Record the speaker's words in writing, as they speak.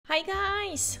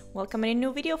guys, welcome in a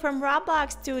new video from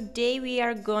Roblox. Today we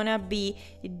are gonna be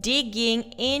digging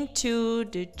into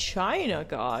the China,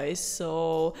 guys.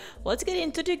 So let's get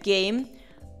into the game.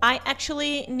 I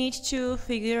actually need to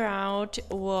figure out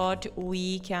what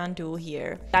we can do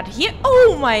here. Got here.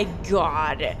 Oh my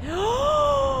god.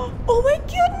 Oh my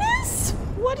goodness.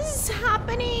 What is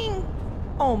happening?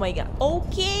 Oh my god.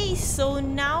 Okay, so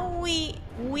now we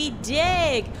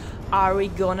dig. Are we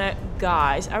gonna,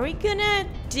 guys, are we gonna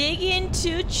dig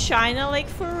into China like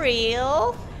for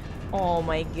real? Oh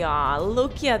my god,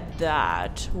 look at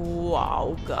that.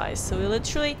 Wow, guys. So we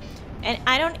literally, and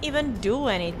I don't even do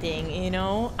anything, you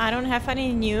know? I don't have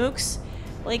any nukes.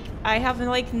 Like, I have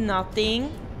like nothing,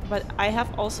 but I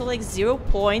have also like 0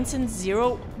 points and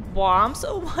 0 bombs.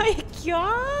 Oh my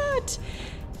god.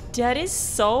 That is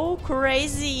so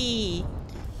crazy.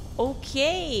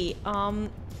 Okay,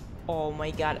 oh my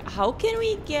god, how can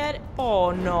we get,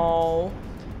 oh no,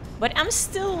 but I'm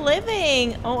still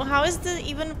living. Oh, how is that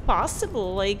even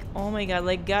possible? Like, oh my god,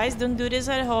 like, guys, don't do this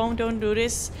at home, don't do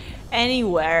this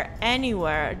anywhere,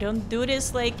 don't do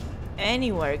this like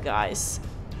anywhere, guys.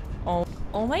 Oh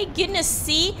my goodness,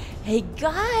 see? Hey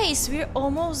guys, we're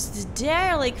almost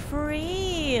there, like for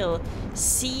real.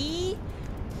 See?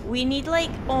 We need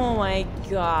like, oh my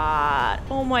god, like,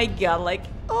 oh my god.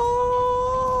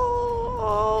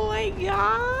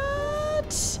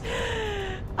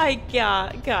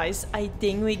 Guys, I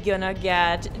think we're gonna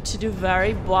get to the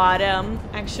very bottom,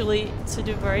 actually, to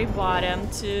the very bottom,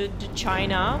 to the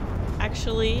China,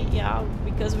 actually, yeah,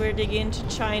 because we're digging into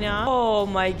China. Oh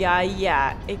my god,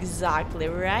 yeah, exactly,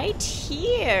 right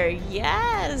here,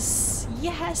 yes.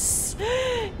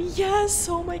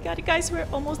 Oh my god, guys, we're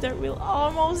almost there,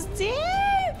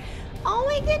 oh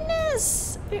my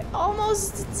goodness, we're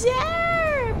almost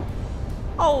there.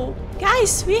 Oh,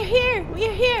 guys, we're here.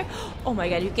 Oh my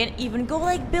god, you can even go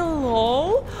like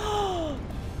below.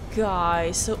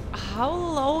 Guys, so how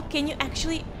low can you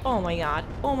actually, oh my god,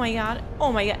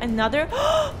 another,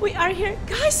 we are here,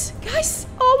 guys,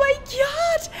 oh my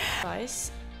god,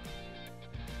 guys,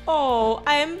 oh,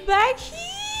 I'm back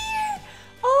here,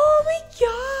 oh my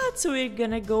god. So we're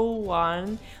gonna go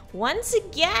once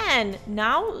again,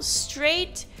 now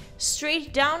straight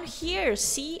down here,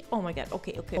 see? Oh my god,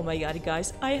 okay. Oh my god,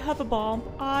 guys, I have a bomb.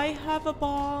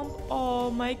 Oh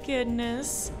my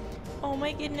goodness,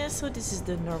 so this is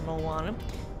the normal one,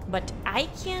 but I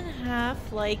can have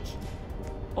like,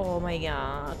 oh my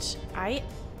god,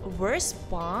 where's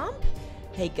bomb?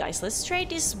 Hey guys, let's try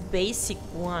this basic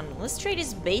one. Let's try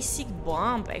this basic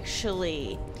bomb,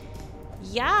 actually.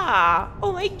 Yeah,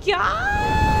 oh my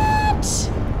god,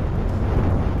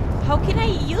 how can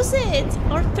I use it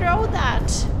or throw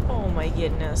that? Oh my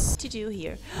goodness. What to do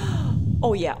here?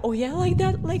 Oh yeah, like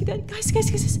that. Guys.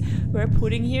 We're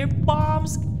putting here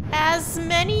bombs, as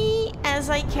many as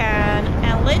I can.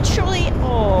 And literally,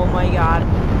 oh my god.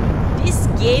 This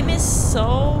game is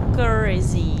so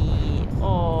crazy.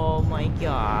 Oh my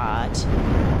god.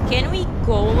 Can we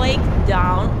go like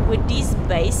down with these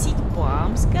basic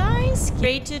bombs, guys?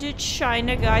 Straight to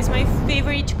China, guys. My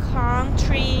favorite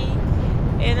country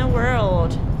in the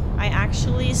world. I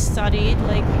actually studied,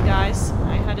 like, guys,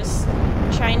 I had a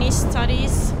Chinese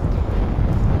studies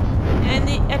and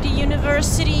at the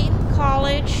university,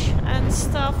 college and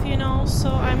stuff, you know, so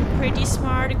I'm pretty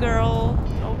smart girl.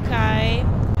 Okay.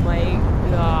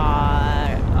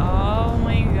 Oh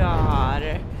my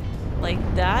god, like,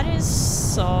 that is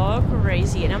so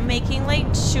crazy. And I'm making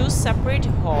like 2 separate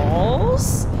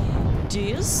holes. Do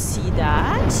you see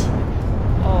that?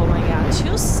 Oh my god,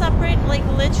 2 separate, like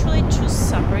literally 2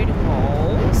 separate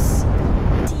holes.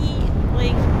 See,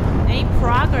 like, any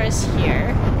progress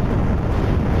here?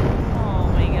 Oh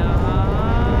my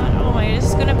god, this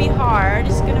is gonna be hard,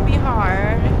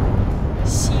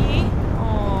 see?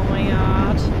 Oh my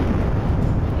god.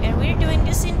 And we're doing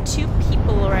this in 2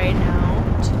 people right now,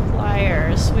 2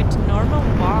 players with normal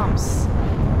bombs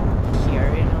here,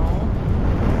 you know,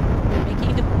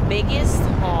 making the biggest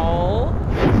hole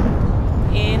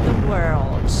in the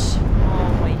world. Oh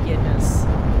my goodness,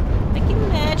 like,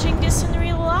 imagine this in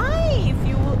real life.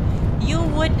 You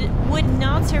would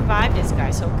not survive this,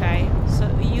 guys, okay? So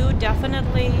you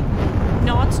definitely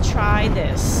not try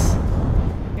this.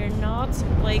 You're not,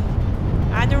 like,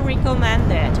 I don't recommend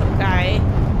it, okay?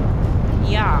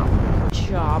 Yeah,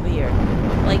 job here.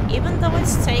 Like, even though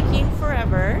it's taking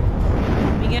forever,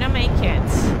 we're gonna make it.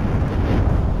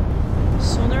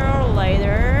 Sooner or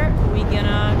later, we're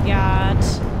gonna get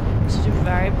to the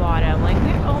very bottom. Like,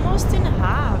 we're almost in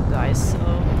half, guys. So,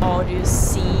 oh, do you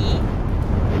see?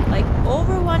 Like,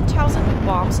 over 1,000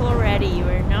 bombs already.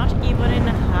 We're not even in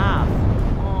half.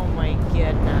 Oh my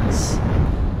goodness.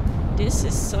 This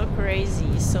is so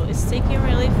crazy. So it's taking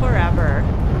really forever.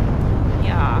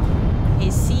 Yeah. Hey,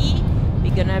 see?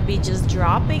 We're gonna be just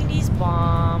dropping these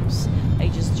bombs.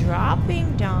 Like just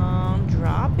dropping down,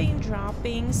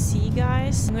 dropping. See,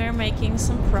 guys? We're making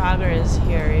some progress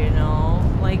here, you know?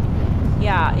 Like,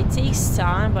 yeah, it takes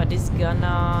time, but it's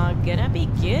gonna be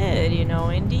good, you know,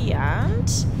 in the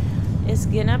end. It's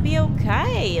gonna be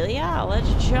okay. Yeah,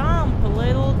 let's jump a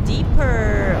little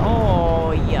deeper.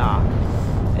 Oh, yeah.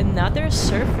 Another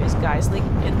surface, guys. Like,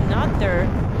 another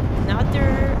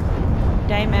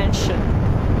dimension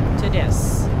to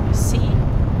this. You see?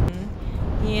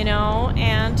 You know,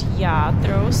 and yeah,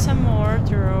 throw some more,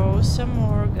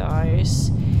 guys.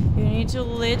 You need to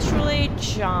literally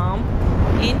jump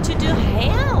into the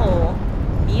hell.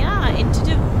 Yeah, into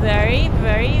the very,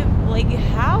 like,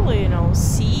 hell, you know.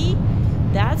 See?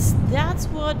 That's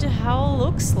what the hell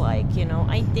looks like, you know.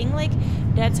 I think, like,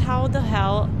 that's how the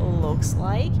hell looks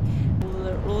like.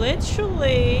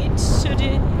 Literally to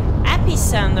the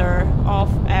epicenter of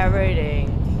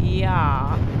everything.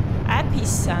 Yeah.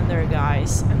 Epicenter,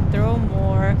 guys. And throw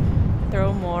more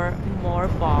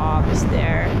bombs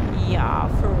there. Yeah,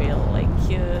 for real. Like,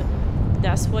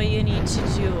 that's what you need to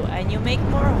do. And you make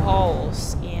more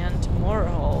holes and more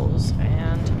holes.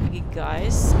 And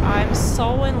guys, I'm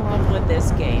so in love with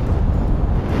this game.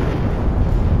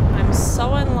 I'm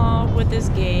so in love with this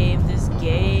game. This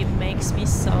game makes me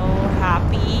so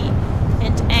happy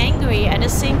and angry at the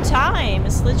same time.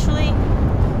 It's literally,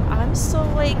 I'm so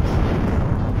like,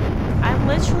 I'm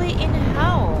literally in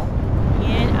hell.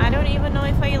 And I don't even know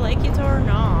if I like it or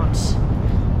not.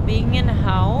 Being in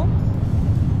hell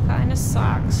kinda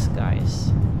sucks,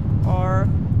 guys. Or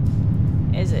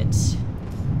is it?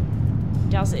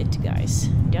 Does it, guys?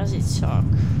 Does it suck?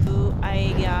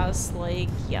 I guess, like,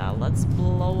 yeah, let's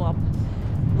blow up.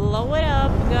 Blow it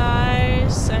up,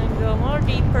 guys, and go more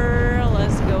deeper.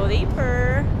 Let's go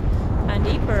deeper. And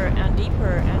deeper, and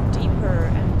deeper, and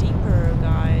deeper, and deeper,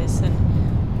 guys. And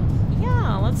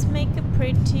yeah, let's make a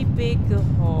pretty big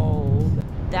hole.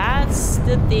 That's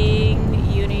the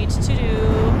thing you need to do.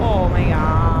 Oh my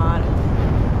god.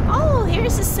 Oh,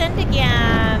 here's the sand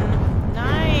again.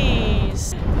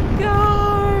 Nice.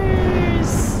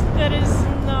 Guys, that is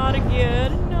not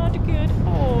good. Not good.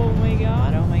 Oh my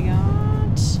god. Oh my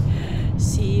god.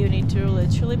 See, you need to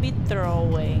literally be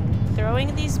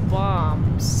throwing these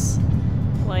bombs.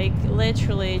 Like,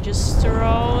 literally just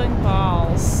throwing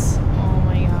balls. Oh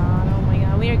my god. Oh my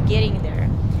god. We are getting there.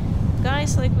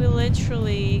 Guys, like, we're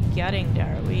literally getting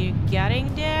there. We're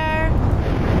getting there.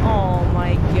 Oh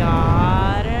my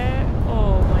god.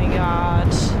 Oh my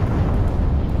god.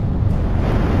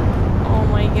 Oh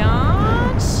my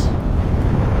god.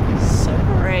 So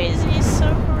crazy,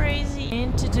 so crazy.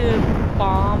 Into the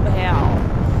bomb hell.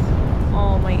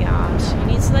 Oh my god. It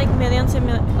needs like millions and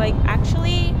millions. Like,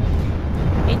 actually,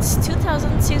 it's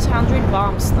 2,600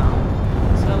 bombs now.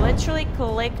 So literally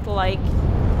collect like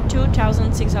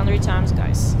 2,600 times,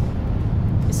 guys.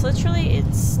 It's literally,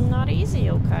 it's not easy,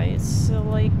 okay? It's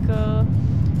like,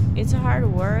 it's a hard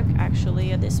work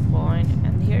actually at this point.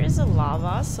 And here is a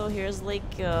lava, so here's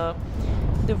like the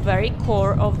very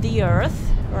core of the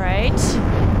earth, right?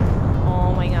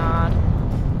 Oh my god.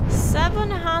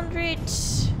 700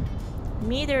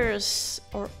 meters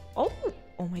or oh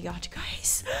my god,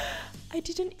 guys. I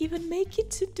didn't even make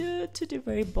it to the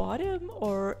very bottom,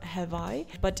 or have I?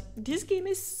 But this game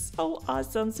is so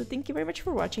awesome, so thank you very much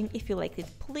for watching. If you liked it,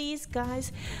 please,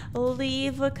 guys,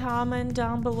 leave a comment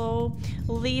down below,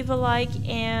 leave a like,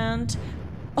 and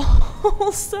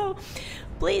also,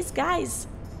 please, guys,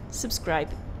 subscribe.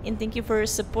 And thank you for your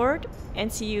support, and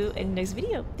see you in the next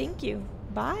video. Thank you.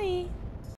 Bye.